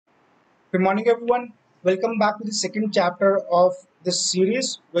Good morning, everyone. Welcome back to the second chapter of this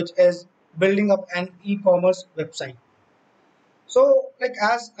series, which is building up an e-commerce website. So, like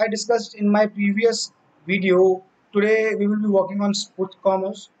as I discussed in my previous video, today we will be working on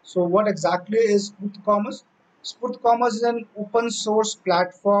spurtcommerce. So, what exactly is spurtcommerce? Spurtcommerce is an open source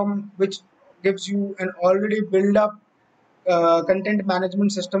platform which gives you an already built up content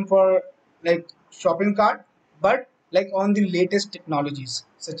management system for like shopping cart, but like on the latest technologies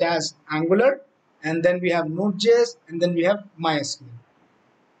such as Angular, and then we have Nodejs, and then we have MySQL.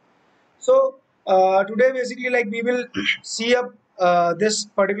 So today basically like we will see up this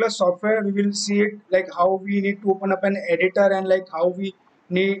particular software. We will see it like how we need to open up an editor, and like how we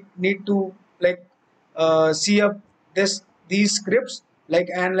need to like see up these scripts, like,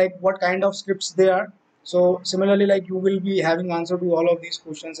 and like what kind of scripts they are. So similarly, like you will be having answer to all of these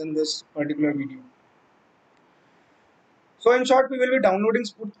questions in this particular video. So in short, we will be downloading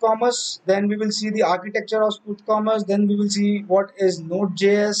spurtcommerce, then we will see the architecture of spurtcommerce, then we will see what is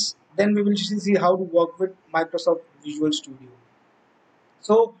Node.js, then we will see how to work with Microsoft Visual Studio.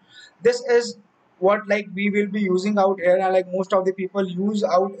 So this is what like we will be using out here, and like most of the people use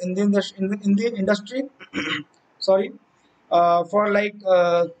out in the industry. Sorry, for like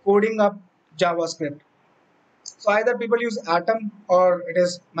coding up JavaScript. So either people use Atom or it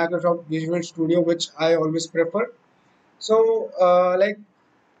is Microsoft Visual Studio, which I always prefer. So like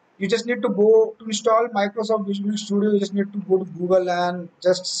you just need to go to install Microsoft Visual Studio. You just need to go to Google and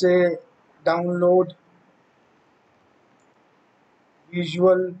just say download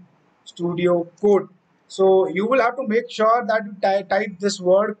Visual Studio Code. So you will have to make sure that you type this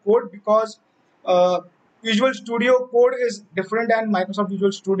word code, because Visual Studio Code is different, and Microsoft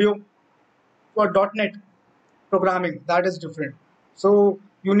Visual Studio for .NET programming, that is different. So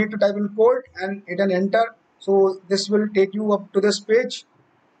you need to type in code and hit an enter. So this will take you up to this page,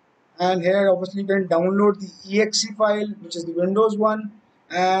 and here obviously you can download the exe file, which is the Windows one,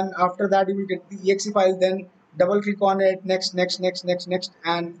 and after that you will get the exe file, then double click on it, next,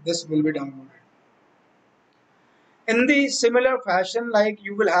 and this will be downloaded. In the similar fashion, like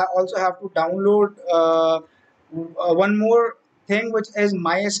you will also have to download one more thing, which is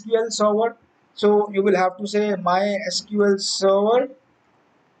MySQL server. So you will have to say MySQL server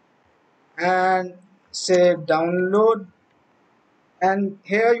and say download, and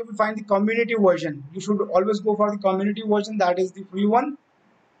here you will find the community version. You should always go for the community version, that is the free one.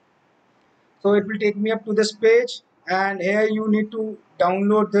 So it will take me up to this page, and here you need to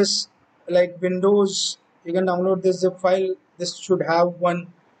download this like Windows. You can download this zip file. This should have one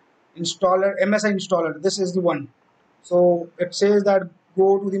installer, MSI installer. This is the one. So it says that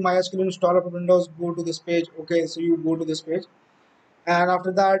go to the MySQL installer for Windows, go to this page. Okay, so you go to this page, and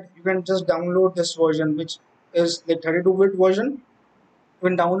after that you can just download this version, which is the 32-bit version. You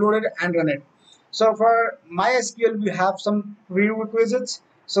can download it and run it. So for MySQL, we have some prerequisites.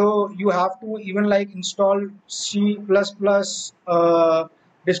 So you have to even like install C++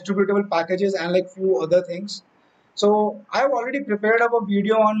 distributable packages and like few other things. So I've already prepared up a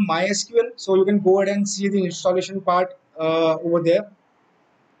video on MySQL, so you can go ahead and see the installation part over there.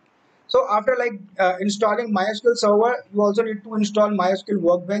 So after like installing MySQL server, you also need to install MySQL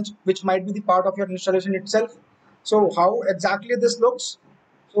Workbench, which might be the part of your installation itself. So how exactly this looks?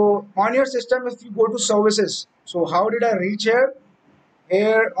 So on your system, if you go to services, so how did I reach here?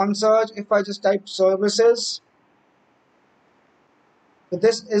 Here on search, if I just type services, so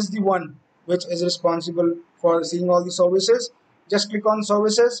this is the one which is responsible for seeing all the services. Just click on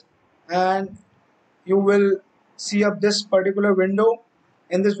services, and you will see up this particular window.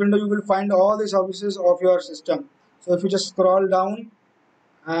 In this window you will find all the services of your system. So if you just scroll down,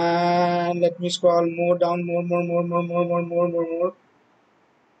 and let me scroll more down, more.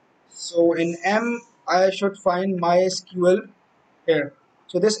 So in M I should find MySQL here.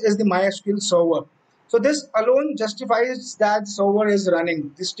 So this is the MySQL server. So this alone justifies that server is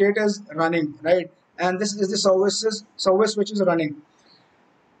running, the state is running, right? And this is the service which is running.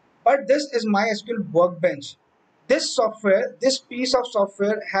 But this is MySQL Workbench. This software, this piece of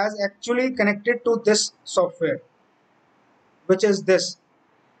software has actually connected to this software, which is this.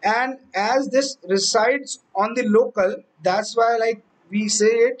 And as this resides on the local, that's why like we say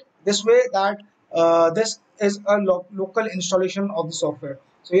it this way, that this is a local installation of the software.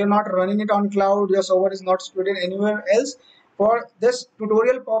 So you're not running it on cloud, your server is not spread anywhere else. For this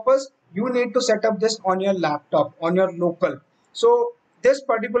tutorial purpose, you need to set up this on your laptop, on your local. So this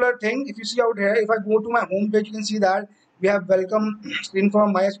particular thing, if you see out here, if I go to my home page, you can see that we have welcome screen for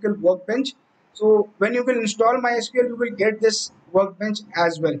MySQL Workbench. So when you will install MySQL, you will get this workbench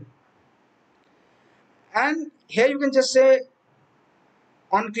as well. And here you can just say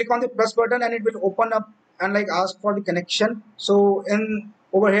On click on the plus button and it will open up and like ask for the connection. So in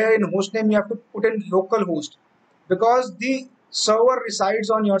over here in host name you have to put in local host because the server resides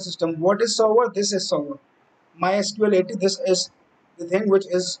on your system. What is server? This is server. MySQL 80, this is the thing which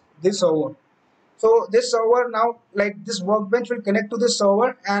is the server. So this server now, like this workbench will connect to this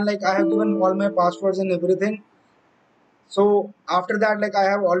server, and like I have given all my passwords and everything. So after that, like I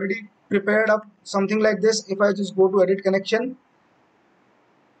have already prepared up something like this. If I just go to edit connection,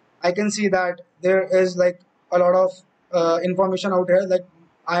 I can see that there is like a lot of information out here. Like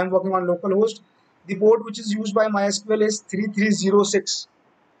I am working on localhost. The port which is used by MySQL is 3306.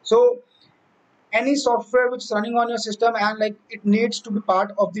 So any software which is running on your system and like it needs to be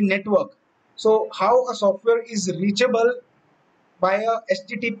part of the network. So how a software is reachable by a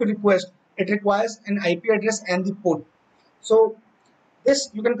HTTP request? It requires an IP address and the port. So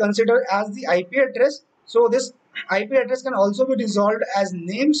this you can consider as the IP address. So this IP address can also be resolved as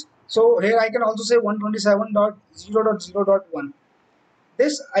names. So here I can also say 127.0.0.1.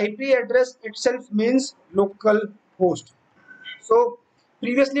 This IP address itself means local host. So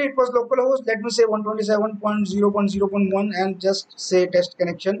previously it was localhost. Let me say 127.0.0.1 and just say test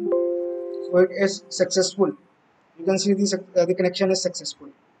connection. So it is successful. You can see the connection is successful.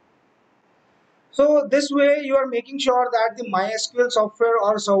 So this way you are making sure that the MySQL software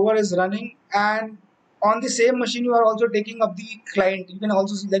or server is running, and on the same machine you are also taking up the client. You can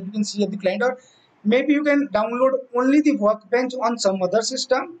also see that you can see up the client, or maybe you can download only the workbench on some other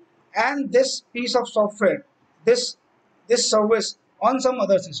system and this piece of software, this this service on some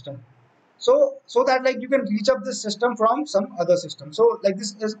other system. So that like you can reach up this system from some other system. So like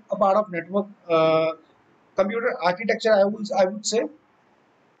this is a part of network computer architecture, I would say.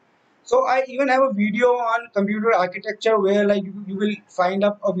 So I even have a video on computer architecture where like you will find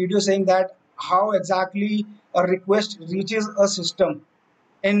up a video saying that how exactly a request reaches a system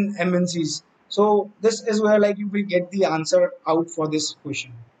in MNCs. So this is where like you will get the answer out for this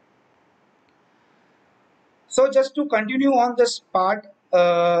question. So just to continue on this part,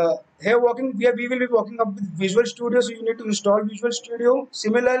 here we will be working up with Visual Studio. So you need to install Visual Studio.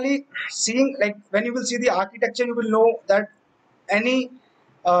 Similarly, seeing like when you will see the architecture, you will know that any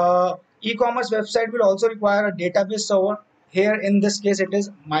e-commerce website will also require a database server. Here in this case, it is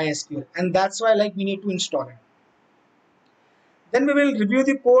MySQL, and that's why like we need to install it. Then we will review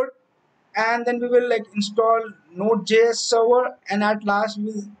the code, and then we will like install Nodejs server, and at last we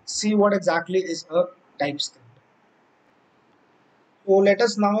will see what exactly is a TypeScript. So let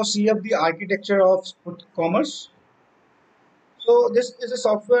us now see up the architecture of spurtcommerce. So this is a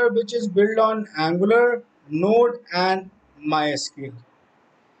software which is built on Angular, Node, and MySQL.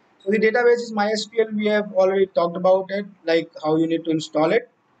 So the database is MySQL. We have already talked about it, like how you need to install it.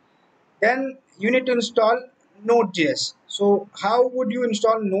 Then you need to install Node.js. So how would you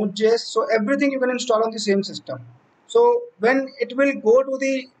install Node.js? So everything you can install on the same system. So when it will go to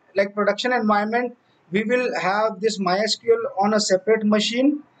the like production environment, we will have this MySQL on a separate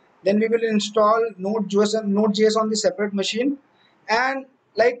machine. Then we will install Node.js on the separate machine, and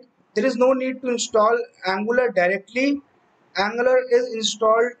like there is no need to install Angular directly. Angular is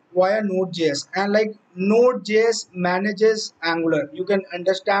installed via Node.js, and like Node.js manages Angular. You can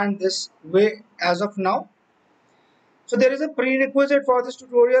understand this way as of now. So there is a prerequisite for this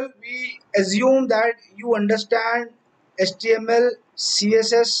tutorial. We assume that you understand HTML,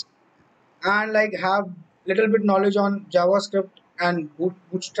 CSS, and like have little bit knowledge on JavaScript and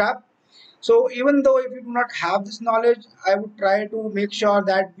Bootstrap. So even though if you do not have this knowledge, I would try to make sure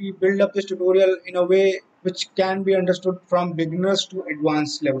that we build up this tutorial in a way which can be understood from beginners to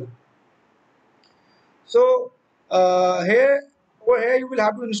advanced level. So here over here you will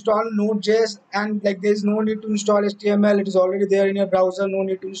have to install Node.js, and like there is no need to install HTML. It is already there in your browser. No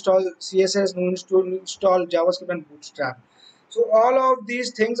need to install CSS. No need to install JavaScript and Bootstrap. So all of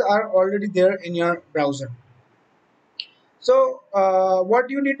these things are already there in your browser. So what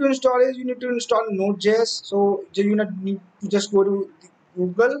you need to install is you need to install Node.js. So you need to just go to the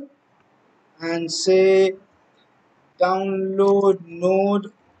Google and say download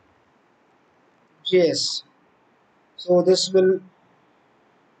Node.js. So this will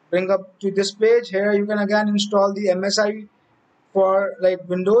bring up to this page. Here you can again install the MSI for like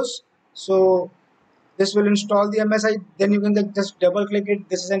Windows. So this will install the MSI. Then you can just double click it.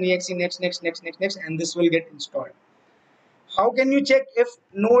 This is an exe, next, and this will get installed. How can you check if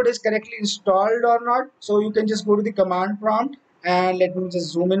Node is correctly installed or not? So you can just go to the command prompt, and let me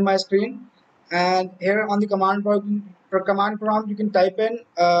just zoom in my screen. And here on the command prompt you can type in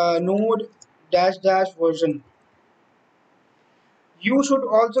node dash dash version. You should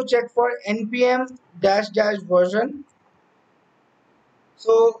also check for npm dash dash version.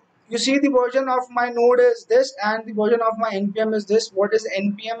 So you see the version of my node is this and the version of my npm is this. What is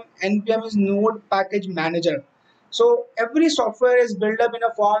npm? Npm is node package manager. So every software is built up in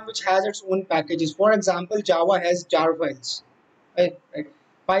a form which has its own packages. For example, Java has jar files, right?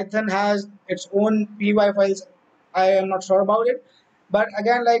 Python has its own py files. I am not sure about it, but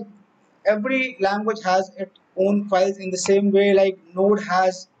again, like every language has its own files in the same way like node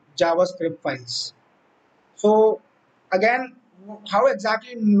has javascript files. So again, how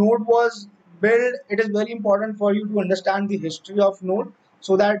exactly Node was built, it is very important for you to understand the history of Node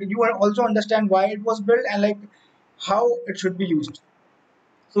so that you will also understand why it was built and like how it should be used.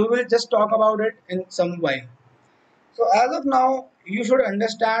 So we will just talk about it in some while. So as of now, you should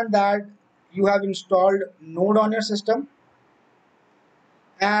understand that you have installed Node on your system,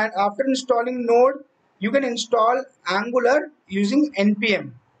 and after installing Node, you can install Angular using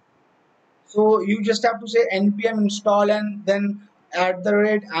npm. So you just have to say npm install and then at the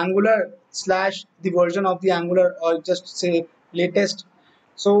rate angular slash the version of the angular, or just say latest.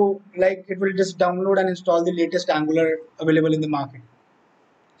 So like it will just download and install the latest angular available in the market.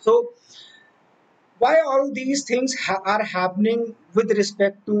 So why all these things are happening with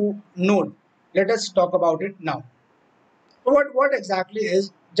respect to Node? Let us talk about it now. So what exactly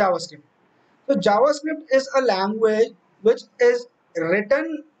is JavaScript? So JavaScript is a language which is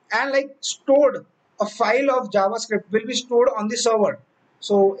written and like stored. A file of JavaScript will be stored on the server.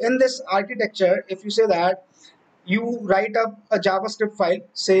 So in this architecture, if you say that you write up a JavaScript file,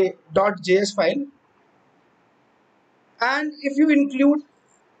 say .js file, and if you include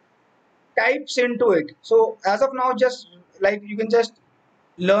types into it. So as of now, just like you can just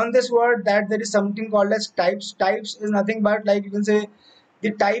learn this word that there is something called as types. Types is nothing but like you can say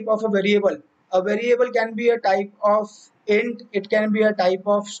the type of a variable. A variable can be a type of int, it can be a type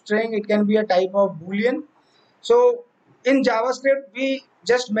of string, it can be a type of boolean. So in JavaScript, we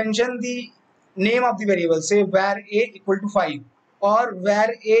just mention the name of the variable, say var a equal to 5 or var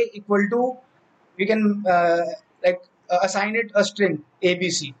a equal to, we can like assign it a string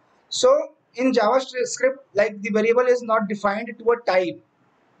abc. So in JavaScript, like the variable is not defined to a type,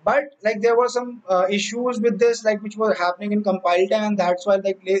 but like there were some issues with this like which were happening in compile time, and that's why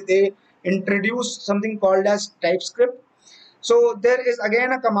like they introduced something called as typescript. So there is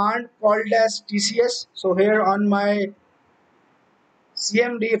again a command called as tcs. So here on my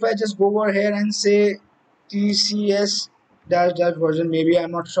cmd, if I just go over here and say tcs dash dash version, maybe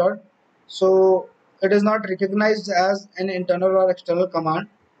I'm not sure, so it is not recognized as an internal or external command,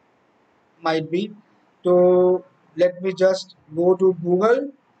 might be. So let me just go to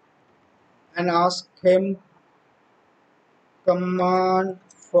Google and ask him command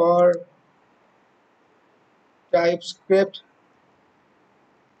for TypeScript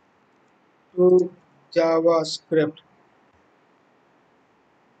to JavaScript.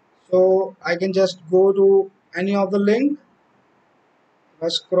 So I can just go to any of the link. If I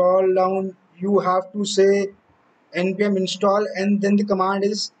scroll down, you have to say npm install and then the command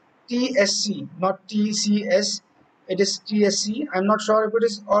is tsc, not tcs. It is tsc. I'm not sure if it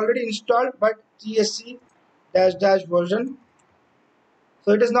is already installed, but tsc dash dash version.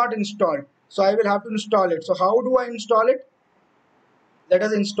 So it is not installed. So I will have to install it. So how do I install it? Let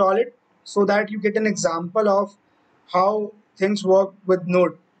us install it so that you get an example of how things work with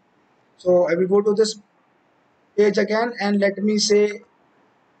Node. So I will go to this page again and let me say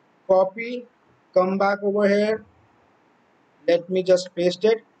copy, come back over here, let me just paste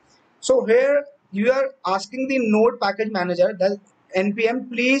it. So here you are asking the Node package manager that npm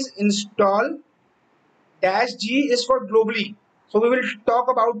please install dash g is for globally. So we will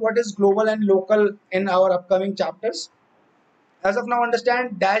talk about what is global and local in our upcoming chapters. As of now,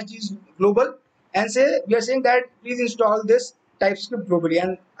 understand dash g is global, and say we are saying that please install this TypeScript globally,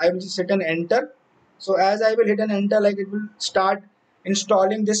 and I will just hit an enter. So as I will hit an enter, like it will start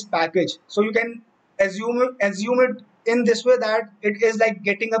installing this package. So you can assume it in this way that it is like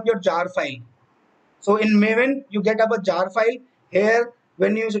getting up your jar file. So in Maven, you get up a jar file. Here,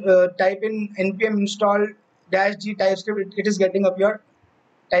 when you type in npm install dash g TypeScript, it is getting up your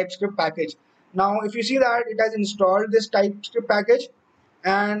TypeScript package. Now, if you see that it has installed this TypeScript package,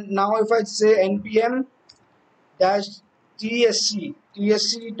 and now if I say npm dash tsc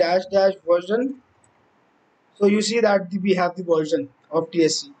dash dash version, so you see that we have the version of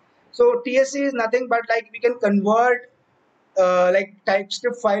tsc. So tsc is nothing but like we can convert like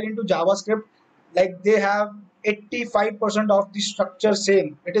TypeScript file into JavaScript. Like they have 85% of the structure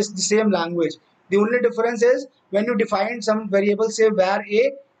same. It is the same language. The only difference is when you define some variable, say var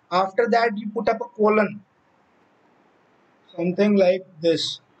a, after that you put up a colon, something like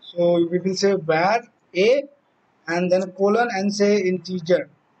this. So we will say var a and then a colon and say integer.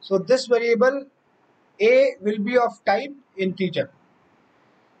 So this variable a will be of type integer.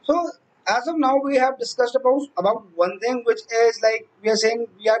 So as of now, we have discussed about one thing, which is like we are saying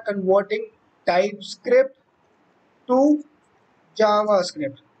we are converting TypeScript to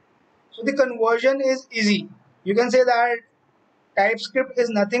JavaScript. So the conversion is easy. You can say that TypeScript is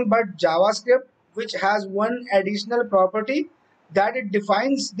nothing but JavaScript, which has one additional property, that it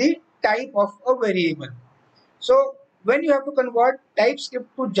defines the type of a variable. So when you have to convert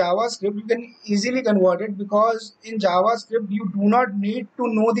TypeScript to JavaScript, you can easily convert it, because in JavaScript you do not need to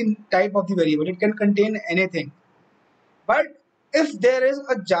know the type of the variable. It can contain anything. But if there is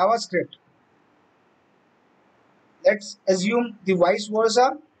a JavaScript, let's assume the vice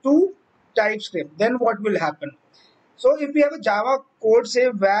versa to TypeScript, then what will happen? So if we have a Java code, say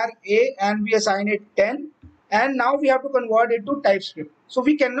var a, and we assign it 10, and now we have to convert it to TypeScript. So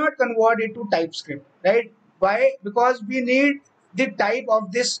we cannot convert it to TypeScript, right? Why? Because we need the type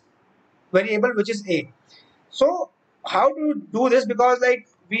of this variable, which is a. So how to do this? Because like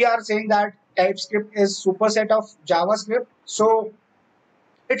we are saying that TypeScript is superset of JavaScript, so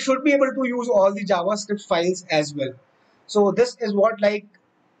it should be able to use all the JavaScript files as well. So this is what, like,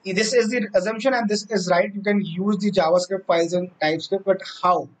 this is the assumption, and this is right. You can use the JavaScript files in TypeScript, but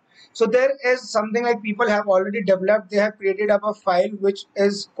how? So there is something like people have already developed. They have created up a file which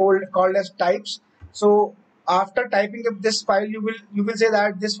is called as types. So after typing up this file, you will say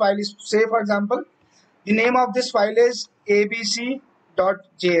that this file is, say for example, the name of this file is abc.js,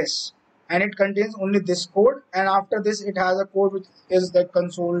 and it contains only this code, and after this it has a code which is the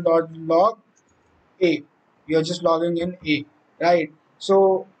console.log a. You're just logging in a, right?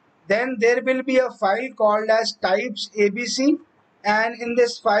 So then there will be a file called as types abc, and in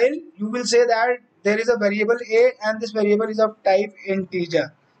this file you will say that there is a variable a, and this variable is of type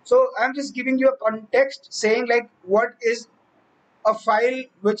integer. So I'm just giving you a context, saying like what is a file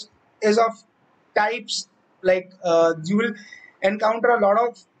which is of types, like you will encounter a lot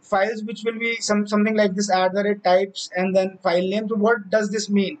of files which will be something like this @ types and then file name. So what does this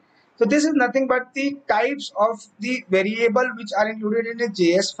mean? So this is nothing but the types of the variable which are included in a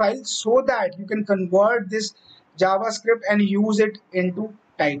JS file, so that you can convert this JavaScript and use it into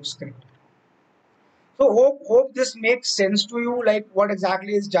TypeScript. So hope this makes sense to you, like what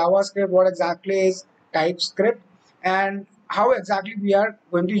exactly is JavaScript, what exactly is TypeScript, and how exactly we are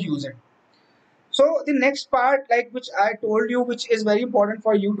going to use it. So the next part, like which I told you, which is very important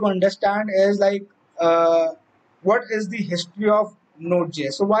for you to understand, is like what is the history of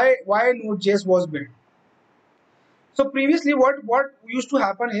Node.js. So why Node.js was built. So previously, what used to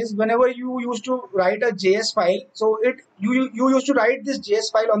happen is, whenever you used to write a JS file, so you used to write this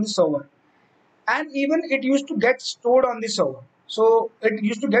JS file on the server, and even it used to get stored on the server. So it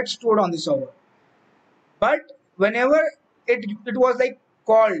used to get stored on the server, but whenever it was like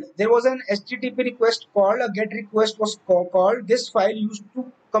called, there was an http request called, a get request was called, this file used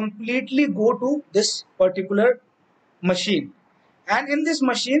to completely go to this particular machine, and in this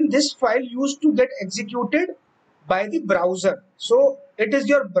machine this file used to get executed by the browser. So it is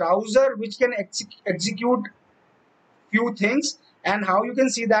your browser which can execute few things. And how you can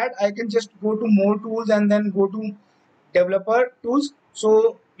see that, I can just go to more tools and then go to developer tools.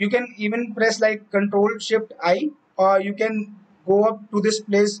 So you can even press like control shift I, or you can go up to this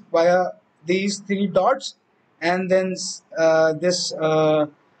place via these three dots, and then this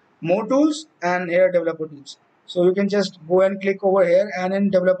more tools, and here developer tools. So you can just go and click over here, and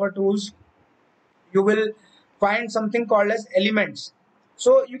in developer tools you will find something called as elements.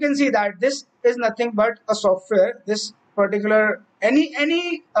 So you can see that this is nothing but a software. This particular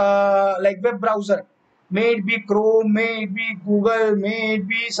any like web browser, may it be Chrome, may it be Google, may it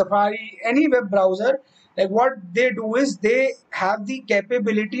be Safari, any web browser, like what they do is they have the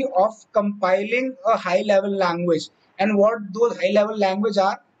capability of compiling a high level language. And what those high level language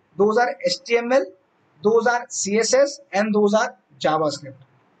are, those are HTML, those are CSS, and those are JavaScript.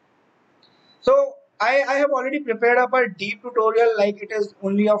 So I have already prepared up a deep tutorial, like it is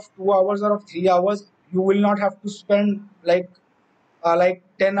only of 2 hours or of 3 hours. You will not have to spend like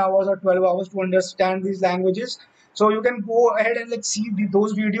 10 hours or 12 hours to understand these languages. So you can go ahead and like see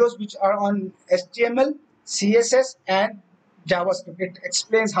those videos which are on HTML, CSS, and JavaScript. It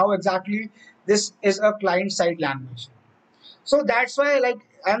explains how exactly this is a client side language. So that's why, like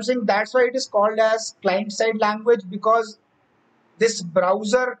I'm saying, that's why it is called as client side language, because this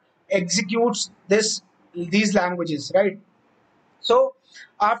browser executes these languages, right? So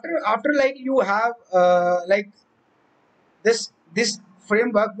after like you have like this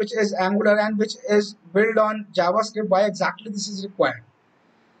framework which is Angular and which is built on JavaScript, why exactly this is required?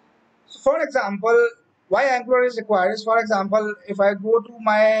 So for example, Why Angular is required is, for example, if I go to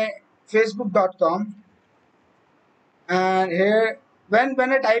my facebook.com, and here when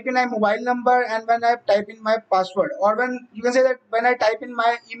I type in my mobile number and when I type in my password, or when you can say that when I type in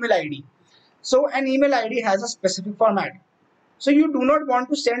my email ID, so an email ID has a specific format. So you do not want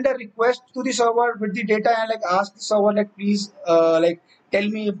to send a request to the server with the data and like ask the server like please like tell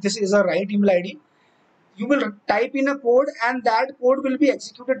me if this is a right email ID. You will type in a code and that code will be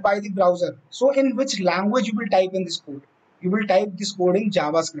executed by the browser. So in which language you will type in this code? You will type this code in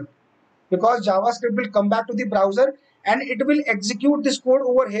JavaScript, because JavaScript will come back to the browser and it will execute this code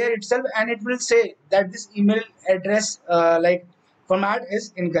over here itself, and it will say that this email address like format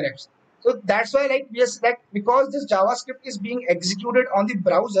is incorrect. So that's why like yes, like because this JavaScript is being executed on the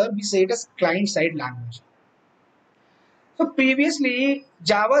browser, we say it as client side language. So previously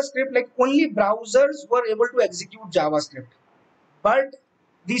JavaScript, like only browsers were able to execute JavaScript, but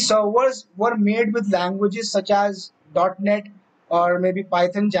the servers were made with languages such as .NET or maybe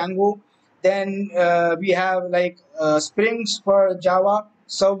Python, Django. Then we have like Springs for Java,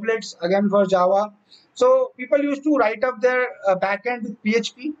 servlets again for Java. So people used to write up their backend with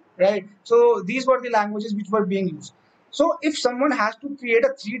PHP, right? So these were the languages which were being used. So if someone has to create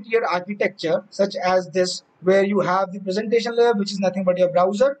a three-tier architecture such as this, where you have the presentation layer, which is nothing but your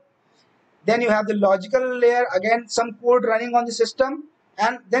browser, then you have the logical layer, again some code running on the system,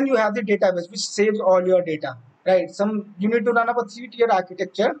 and then you have the database which saves all your data, right? Some you need to run up a three-tier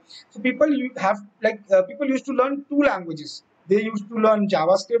architecture. So people you have like people used to learn two languages. They used to learn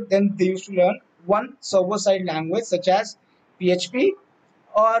JavaScript, then they used to learn one server-side language such as PHP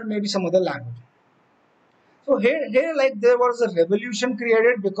or maybe some other language. So here like there was a revolution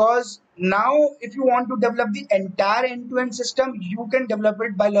created, because now if you want to develop the entire end-to-end system, you can develop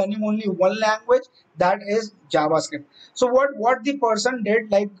it by learning only one language, that is JavaScript. So what the person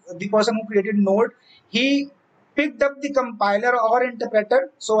did, like the person who created Node, he picked up the compiler or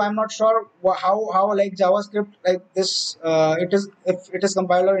interpreter. So I'm not sure how like JavaScript like this it is, if it is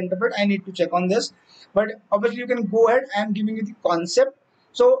compiler or interpret, I need to check on this. But obviously you can go ahead, I'm giving you the concept.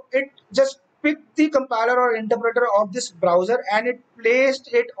 So it just picked the compiler or interpreter of this browser and it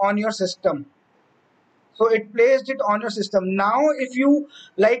placed it on your system. So it placed it on your system. Now if you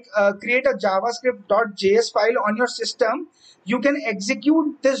like create a javascript.js file on your system, you can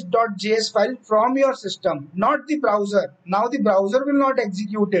execute this .js file from your system, not the browser. Now the browser will not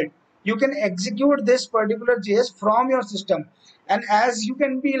execute it. You can execute this particular JS from your system, and as you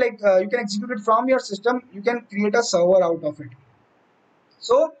can be like you can execute it from your system, you can create a server out of it.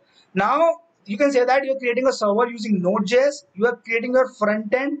 So now you can say that you're creating a server using Node.js, you are creating your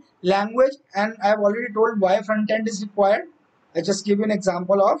front end language, and I have already told why front end is required. I just give you an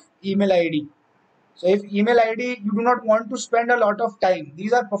example of email ID. So if email ID, you do not want to spend a lot of time,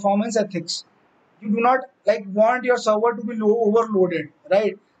 these are performance ethics. You do not like want your server to be overloaded,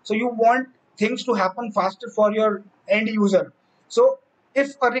 right? So you want things to happen faster for your end user. So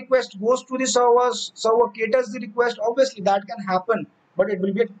if a request goes to the server caters the request, obviously that can happen, but it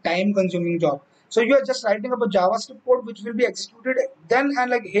will be a time consuming job. So you are just writing up a JavaScript code which will be executed then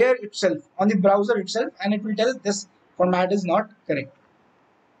and like here itself on the browser itself, and it will tell this format is not correct.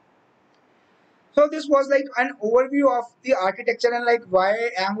 So this was like an overview of the architecture and like why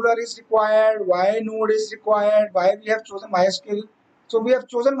Angular is required, why Node is required, why we have chosen MySQL. So we have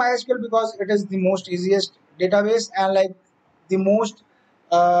chosen MySQL because it is the most easiest database and like the most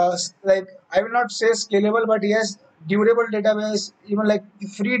like I will not say scalable, but yes, durable database, even like the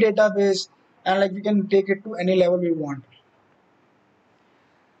free database, and like we can take it to any level we want.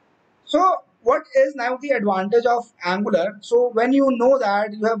 So what is now the advantage of Angular? So when you know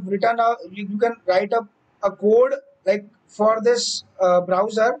that you have written you can write up a code like for this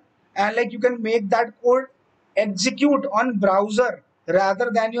browser, and like you can make that code execute on browser rather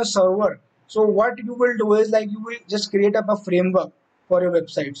than your server. So what you will do is like you will just create up a framework for your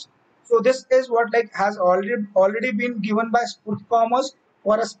websites. So this is what like has already been given by spurtcommerce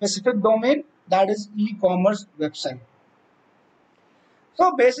for a specific domain, that is e-commerce website.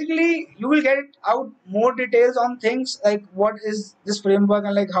 So basically, you will get out more details on things like what is this framework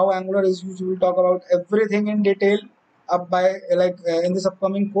and like how Angular is used. We will talk about everything in detail up by like in this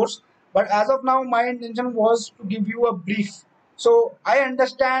upcoming course. But as of now, my intention was to give you a brief. So I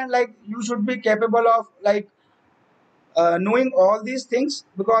understand like you should be capable of like knowing all these things,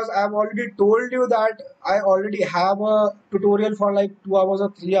 because I've already told you that I already have a tutorial for like 2 hours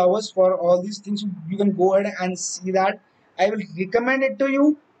or 3 hours for all these things. You can go ahead and see that. I will recommend it to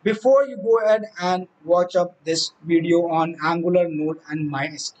you before you go ahead and watch up this video on Angular, Node, and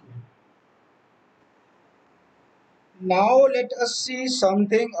MySQL. Now let us see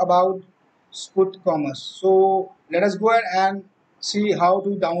something about spurtcommerce. So let us go ahead and see how to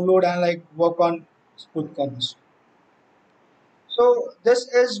download and like work on spurtcommerce. So this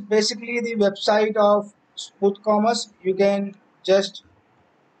is basically the website of spurtcommerce. You can just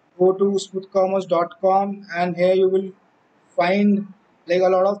go to spurtcommerce.com and here you will find like a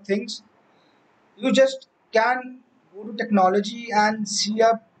lot of things. You just can go to technology and see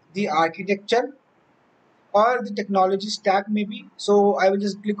up the architecture or the technology stack maybe. So I will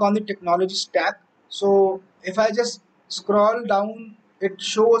just click on the technology stack. So if I just scroll down, it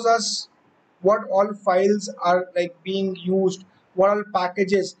shows us what all files are like being used, what all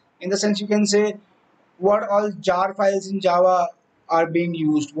packages, in the sense you can say what all jar files in Java are being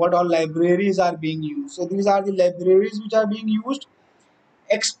used, what all libraries are being used. So these are the libraries which are being used.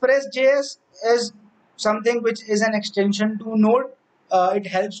 Express.js is something which is an extension to Node. It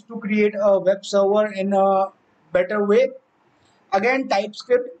helps to create a web server in a better way. Again,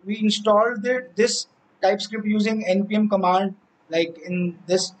 TypeScript, we installed this TypeScript using npm command, like in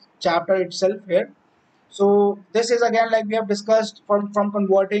this chapter itself here. So this is again like we have discussed from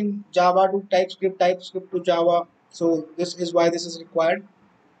converting Java to TypeScript, TypeScript to Java. So this is why this is required.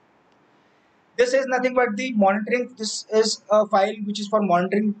 This is nothing but the monitoring. This is a file which is for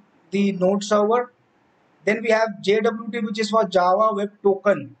monitoring the node server. Then we have JWT, which is for Java Web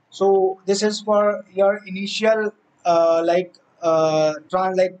Token. So this is for your initial you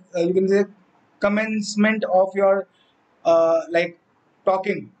can say commencement of your like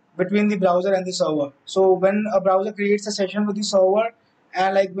talking between the browser and the server. So when a browser creates a session with the server,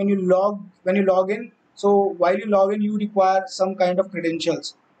 and like when you log in, so while you log in you require some kind of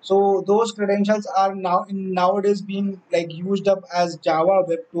credentials. So those credentials are nowadays being like used up as Java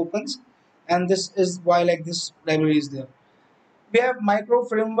Web Tokens, and this is why like this library is there. We have micro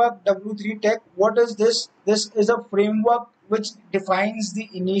framework W3 Tech. What is this? This is a framework which defines the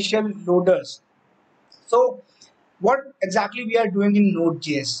initial loaders. So what exactly we are doing in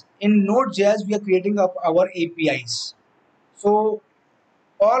Node.js? In Node.js, we are creating up our APIs. So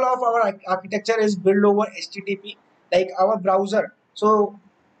all of our architecture is built over HTTP, like our browser. So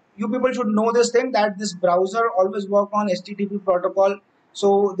you people should know this thing, that this browser always work on HTTP protocol.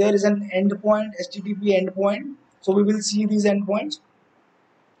 So there is an endpoint, HTTP endpoint. So we will see these endpoints.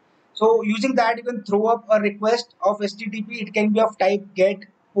 So using that, you can throw up a request of HTTP. It can be of type get,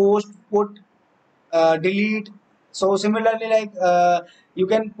 post, put, delete. So similarly, like you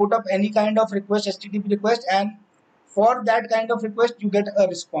can put up any kind of request, HTTP request, and for that kind of request, you get a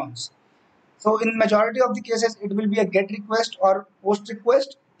response. So in majority of the cases, it will be a get request or post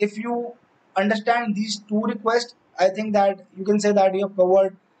request. If you understand these two requests, I think that you can say that you have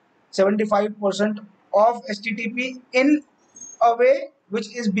covered 75% of HTTP in a way which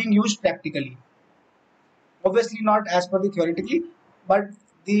is being used practically. Obviously not as per the theoretically, but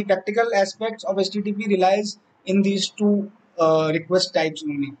the practical aspects of HTTP relies in these two request types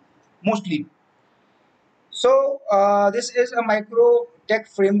only, mostly. So this is a micro tech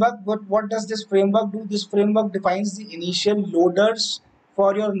framework. But what does this framework do? This framework defines the initial loaders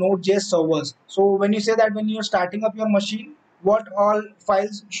for your Node.js servers. So when you say that when you're starting up your machine, what all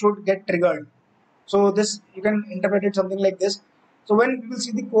files should get triggered? So this you can interpret it something like this. So when you will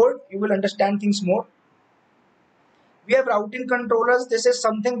see the code, you will understand things more. We have routing controllers. This is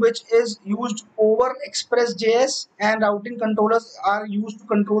something which is used over express.js, and routing controllers are used to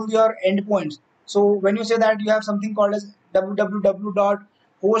control your endpoints. So when you say that you have something called as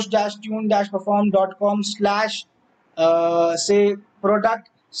www.host-tune-perform.com slash say product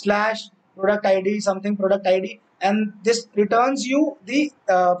slash product id, something product id, and this returns you the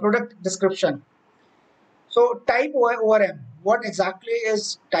product description. So type ORM. What exactly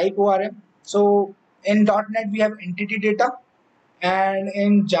is type ORM? So in .NET we have entity data, and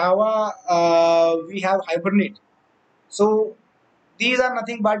in Java we have Hibernate. So these are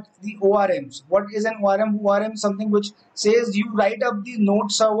nothing but the ORMs. What is an ORM? ORM is something which says you write up the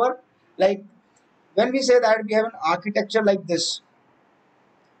node server. Like when we say that we have an architecture like this,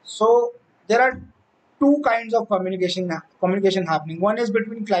 so there are two kinds of communication happening. One is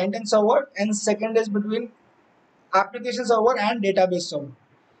between client and server, and second is between application server and database server.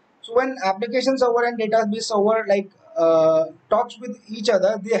 So when application server and database server like talks with each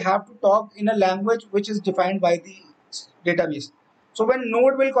other, they have to talk in a language which is defined by the database. So when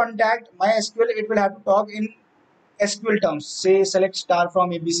node will contact MySQL, it will have to talk in SQL terms, say select star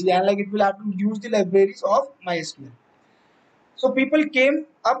from ABC, and like it will have to use the libraries of MySQL. So people came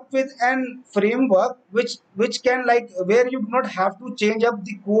up with an framework which can like where you do not have to change up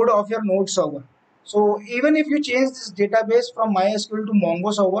the code of your node server. So even if you change this database from MySQL to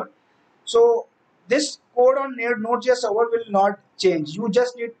Mongo server, so this code on Node.js server will not change. You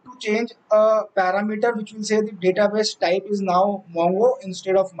just need to change a parameter which will say the database type is now Mongo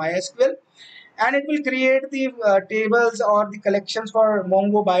instead of MySQL, and it will create the tables or the collections for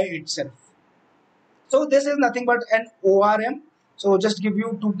Mongo by itself. So this is nothing but an ORM. So just give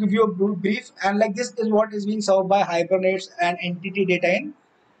you a brief, and like this is what is being served by Hibernates and entity data in,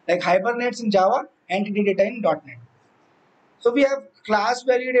 like Hibernates in Java, entity data in .NET. So we have class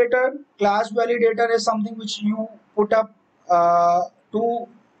validator. Class validator is something which you put up to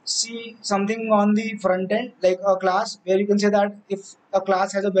see something on the front end, like a class where you can say that if a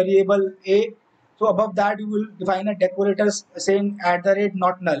class has a variable a, so above that you will define a decorator saying @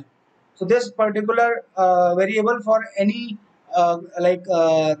 not null. So this particular variable for any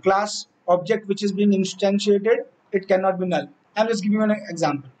class object which is being instantiated, it cannot be null. I'm just giving you an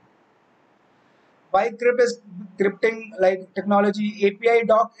example. Why crypt is crypting like technology. API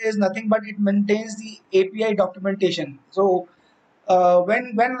doc is nothing but it maintains the API documentation. So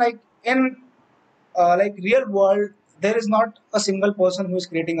when like in like real world, there is not a single person who is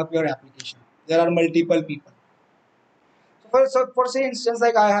creating up your application. There are multiple people. So for say instance,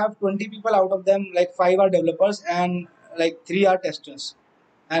 like I have 20 people, out of them like 5 are developers and like 3 are testers,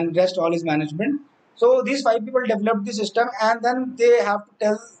 and rest all is management. So these 5 people develop the system, and then they have to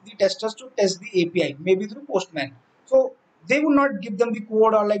tell the testers to test the API, maybe through Postman. So they would not give them the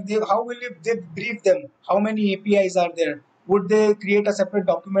code, or like how will they brief them? How many APIs are there? Would they create a separate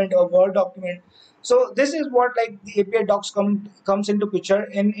document or Word document? So this is what like the API docs comes into picture.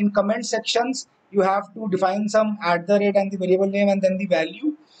 In comment sections, you have to define some @ and the variable name and then the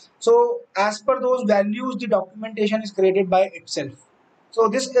value. So as per those values, the documentation is created by itself. So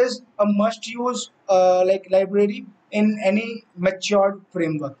this is a must use like library in any matured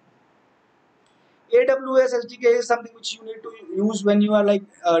framework. AWS SDK is something which you need to use when you are like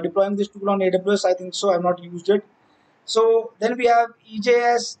deploying this tool on AWS. I think so. I've not used it. So then we have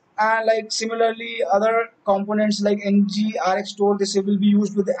EJS, and like similarly other components like NGRX store. This will be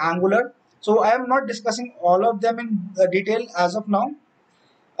used with Angular. So I am not discussing all of them in detail as of now.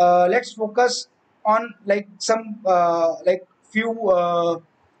 Let's focus on like some like few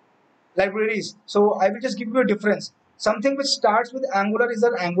libraries. So I will just give you a difference. Something which starts with Angular is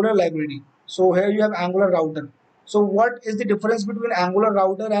an Angular library. So here you have Angular router. So what is the difference between Angular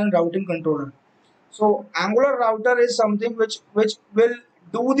router and routing controller? So Angular router is something which will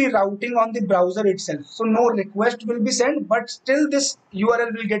do the routing on the browser itself. So no request will be sent, but still this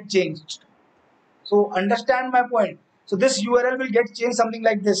URL will get changed. So understand my point. So this URL will get changed, something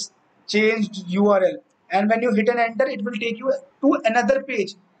like this, changed URL. And when you hit an enter, it will take you to another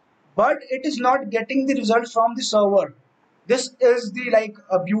page. But it is not getting the results from the server. This is the like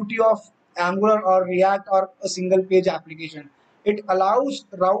a beauty of Angular or React or a single page application. It allows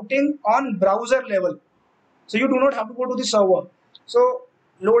routing on browser level. So you do not have to go to the server. So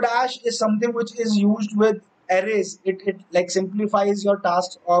Lodash is something which is used with arrays. It like simplifies your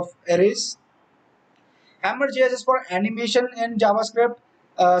tasks of arrays. Hammer.js is for animation in JavaScript.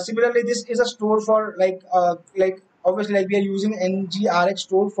 Similarly, this is a store for like obviously like we are using NGRX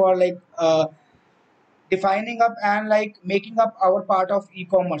store for like defining up and like making up our part of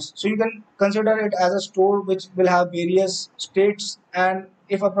e-commerce. So you can consider it as a store which will have various states, and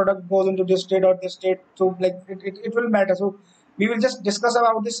if a product goes into this state or this state, so like it will matter. So we will just discuss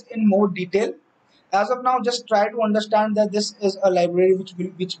about this in more detail. As of now, just try to understand that this is a library which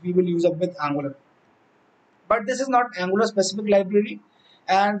we will use up with Angular. But this is not Angular specific library,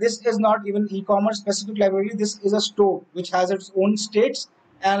 and this is not even e-commerce specific library. This is a store which has its own states,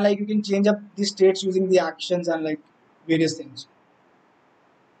 and like you can change up the states using the actions and like various things.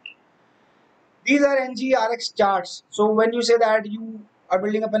 These are NGRX charts. So when you say that you are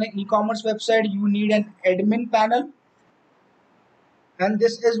building up an e-commerce website, you need an admin panel, and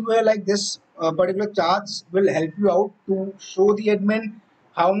this is where like this particular charts will help you out to show the admin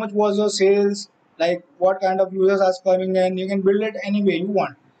how much was your sales, like what kind of users are coming in. You can build it any way you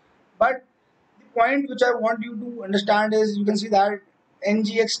want. But the point which I want you to understand is you can see that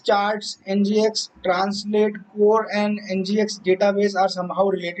NGX charts, NGX translate core, and NGX database are somehow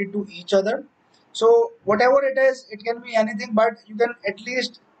related to each other. So whatever it is, it can be anything, but you can at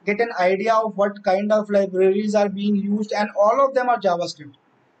least get an idea of what kind of libraries are being used, and all of them are JavaScript,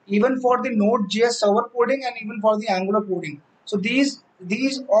 even for the Node.js server coding and even for the Angular coding. So these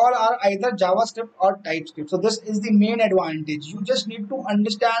all are either JavaScript or TypeScript. So this is the main advantage. You just need to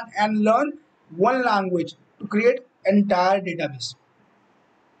understand and learn one language to create entire database.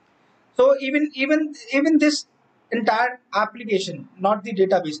 So even this entire application, not the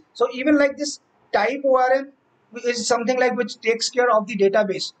database. So even like this type ORM is something like which takes care of the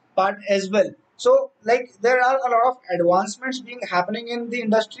database part as well. So like there are a lot of advancements being happening in the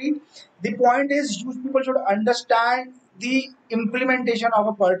industry. The point is you people should understand the implementation of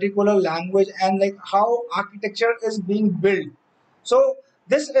a particular language and like how architecture is being built. So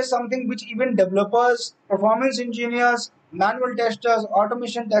this is something which even developers, performance engineers, manual testers,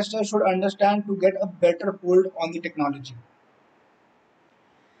 automation testers should understand to get a better hold on the technology.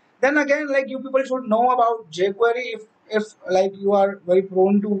 Then again, like you people should know about jQuery if like you are very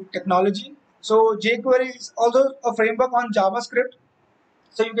prone to technology. So jQuery is also a framework on JavaScript.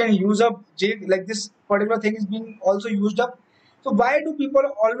 So you can use up like this particular thing is being also used up. So why do people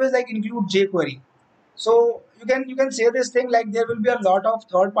always like include jQuery? So you can say this thing like there will be a lot of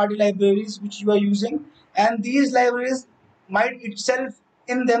third party libraries which you are using, and these libraries might itself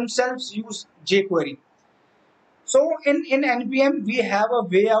in themselves use jQuery. So in npm we have a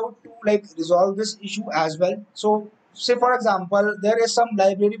way out to like resolve this issue as well. So say for example there is some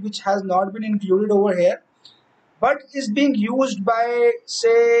library which has not been included over here but is being used by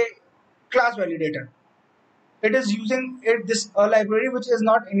say class validator. It is using it this a library which is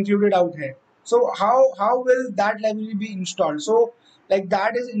not included out here. So how will that library be installed? So like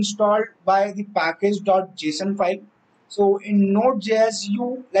that is installed by the package.json file. So in node.js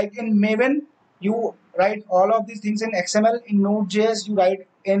you like in maven you write all of these things in xml. In node.js you write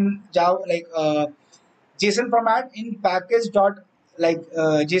in java like json format in package dot like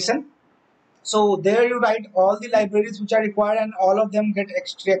json. So there you write all the libraries which are required and all of them get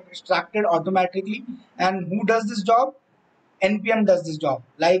extracted automatically. And who does this job? NPM does this job.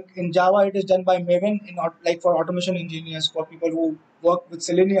 Like in Java, it is done by Maven. Like for automation engineers, for people who work with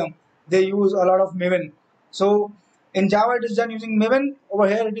Selenium, they use a lot of Maven. So in Java, it is done using Maven. Over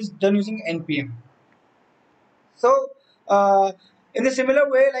here, it is done using NPM. So in the similar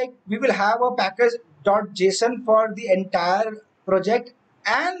way, like we will have a package.json for the entire project,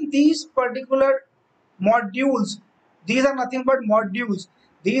 and these particular modules, these are nothing but modules.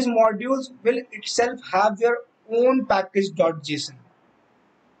 These modules will itself have their own package.json.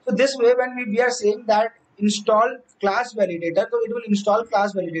 So this way, when we are saying that install class validator, so it will install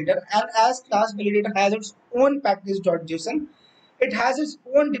class validator, and as class validator has its own package.json, it has its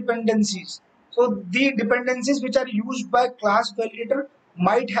own dependencies. So the dependencies which are used by class validator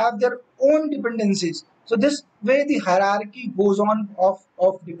might have their own dependencies. So this way the hierarchy goes on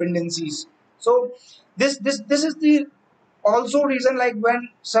of dependencies. So this is the also reason like when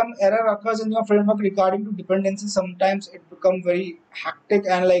some error occurs in your framework regarding to dependencies, sometimes it becomes very hectic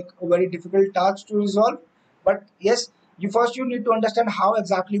and like a very difficult task to resolve. But yes, you need to understand how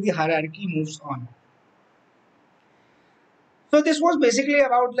exactly the hierarchy moves on. So this was basically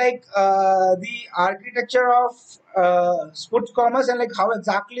about like the architecture of spurtcommerce and like how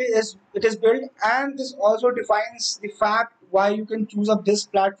exactly is it is built, and this also defines the fact why you can choose up this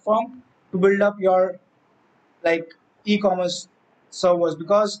platform to build up your like e-commerce servers,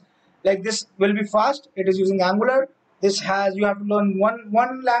 because like this will be fast. It is using Angular. This has you have to learn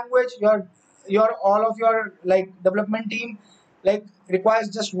one language. Your all of your like development team like requires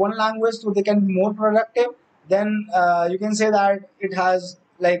just one language so they can be more productive. Then you can say that it has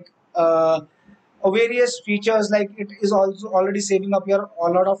like various features, like it is also already saving up your a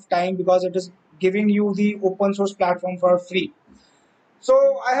lot of time because it is giving you the open source platform for free.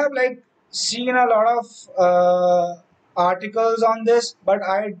 So I have like seen a lot of articles on this, but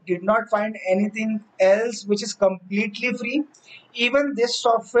I did not find anything else which is completely free. Even this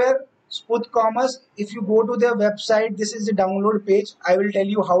software, Sput Commerce, if you go to their website, this is the download page. I will tell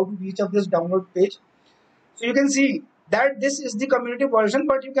you how to reach of this download page. So you can see that this is the community version,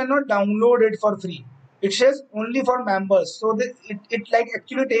 but you cannot download it for free. It says only for members. So it like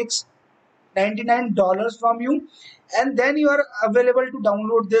actually takes $99 from you, and then you are available to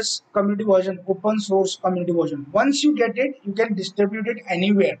download this community version, open source community version. Once you get it, you can distribute it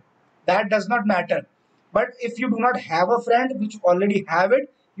anywhere. That does not matter. But if you do not have a friend which already have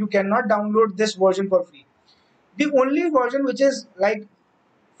it, you cannot download this version for free. The only version which is like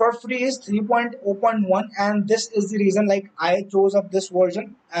for free is 3.0.1, and this is the reason like I chose up this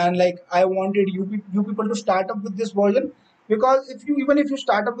version, and like I wanted you people to start up with this version, because if you even if you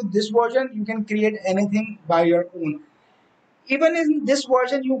start up with this version, you can create anything by your own. Even in this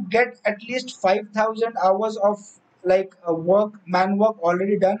version you get at least 5,000 hours of like man work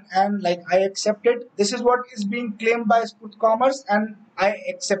already done, and like I accept it. This is what is being claimed by Spurt Commerce, and I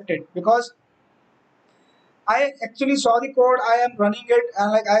accept it because I actually saw the code, I am running it,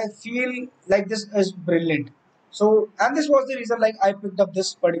 and like I feel like this is brilliant. So, and this was the reason like I picked up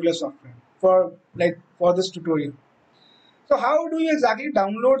this particular software for this tutorial. So, how do you exactly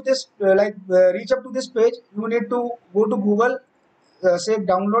download this? Reach up to this page, you need to go to Google, say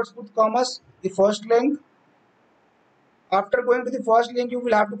download Spurt Commerce. the first link. After going to the first link, you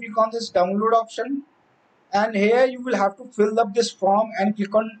will have to click on this download option, and here you will have to fill up this form and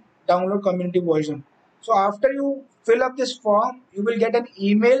click on download community version. So after you fill up this form, you will get an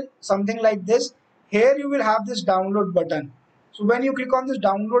email something like this. Here you will have this download button. So when you click on this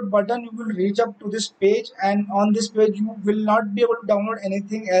download button, you will reach up to this page, and on this page you will not be able to download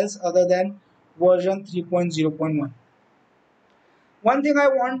anything else other than version 3.0.1. One thing I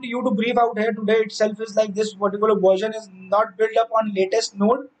want you to brief out here today itself is like this particular version is not built up on latest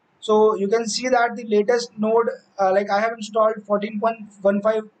node. So you can see that the latest node, like I have installed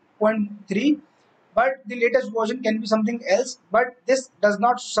 14.15.3, but the latest version can be something else. But this does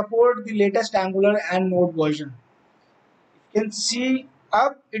not support the latest Angular and Node version. You can see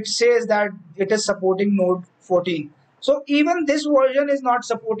up it says that it is supporting Node 14. So even this version is not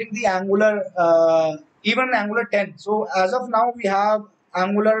supporting the Angular, even Angular 10. So as of now we have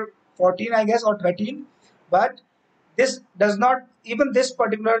Angular 14, I guess, or 13, but this does not, even this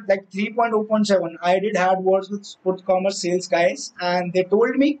particular like 3.0.7, I did had words with spurtcommerce sales guys, and they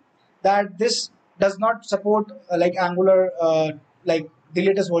told me that this does not support like Angular, like the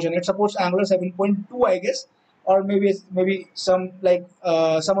latest version. It supports Angular 7.2, I guess, or maybe some like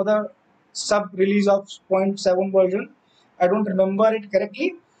some other sub release of zero point 0.7 version. I don't remember it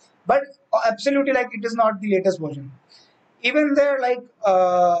correctly, but absolutely like it is not the latest version. Even their like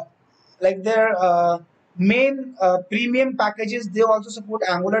their main premium packages, they also support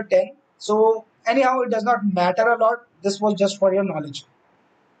Angular 10. So anyhow, it does not matter a lot. This was just for your knowledge.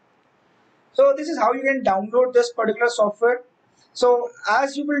 So this is how you can download this particular software. So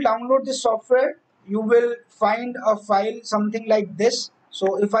as you will download this software, you will find a file something like this.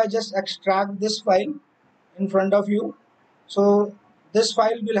 So if I just extract this file in front of you, so this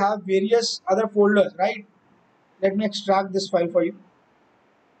file will have various other folders, right? Let me extract this file for you.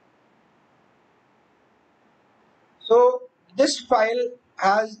 So this file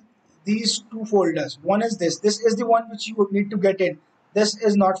has these two folders. One is this. This is the one which you would need to get in. This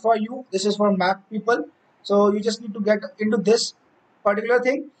is not for you. This is for Mac people. So you just need to get into this particular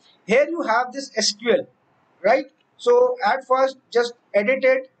thing. Here you have this SQL, right? So at first just edit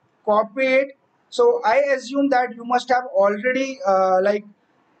it, copy it. So I assume that you must have already like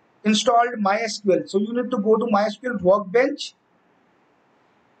installed MySQL. So you need to go to MySQL Workbench,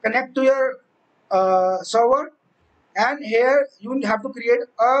 connect to your server, and here you have to create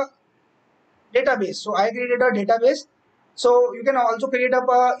a database. So I created a database. So you can also create up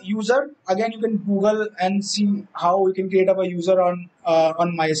a user. Again, you can Google and see how you can create up a user on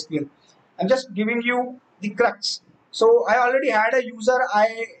MySQL. I'm just giving you the crux. So I already had a user.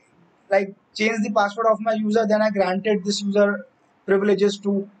 I like changed the password of my user. Then I granted this user privileges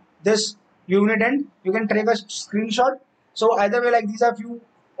to this unit end. You can take a screenshot. So either way, like these are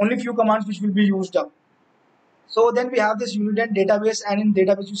only few commands which will be used up. So then we have this unit database, and in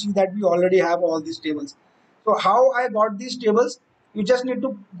database you see that we already have all these tables. So how I got these tables? You just need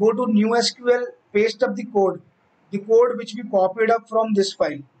to go to new SQL, paste up the code which we copied up from this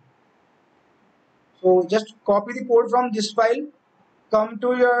file. So just copy the code from this file, come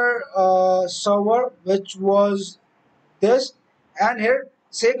to your server, which was this, and here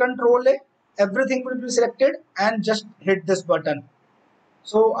say Control A, everything will be selected, and just hit this button.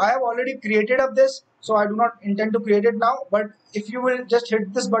 So I have already created up this, so I do not intend to create it now, but if you will just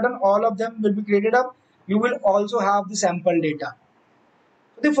hit this button, all of them will be created up. You will also have the sample data.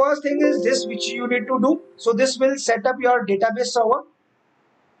 So the first thing is this which you need to do. So this will set up your database server.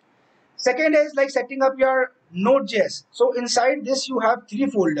 Second is like setting up your Nodejs. So inside this you have three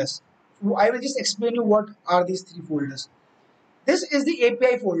folders. I will just explain you what are these three folders. This is the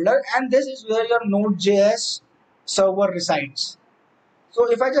API folder, and this is where your Node.js server resides.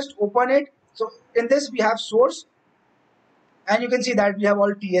 So if I just open it, so in this we have source, and you can see that we have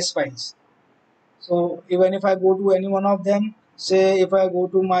all TS files. So even if I go to any one of them, say if I go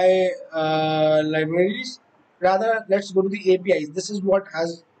to my libraries, rather let's go to the APIs. This is what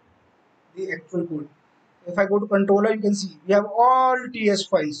has the actual code. If I go to controller, you can see we have all TS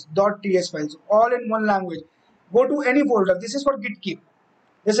files, .ts files, all in one language. Go to any folder. This is for git keep.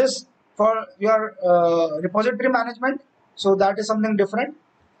 This is for your repository management. So that is something different.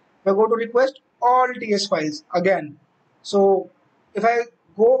 If I go to request, all TS files again. So if I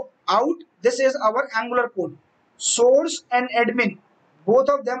go out, this is our Angular code. Source and admin, both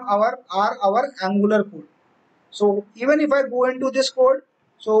of them are our Angular code. So even if I go into this code,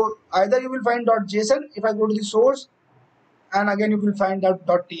 so either you will find .json if I go to the source, and again you will find out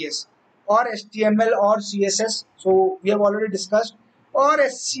 .ts or HTML or CSS. So we have already discussed, or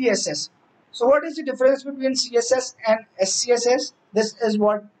SCSS. So what is the difference between CSS and SCSS? This is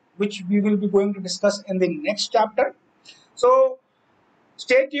what which we will be going to discuss in the next chapter. So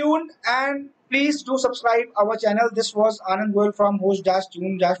stay tuned and please do subscribe our channel. This was Anand Goel from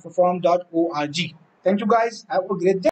host-tune-perform.org. Thank you guys. Have a great day.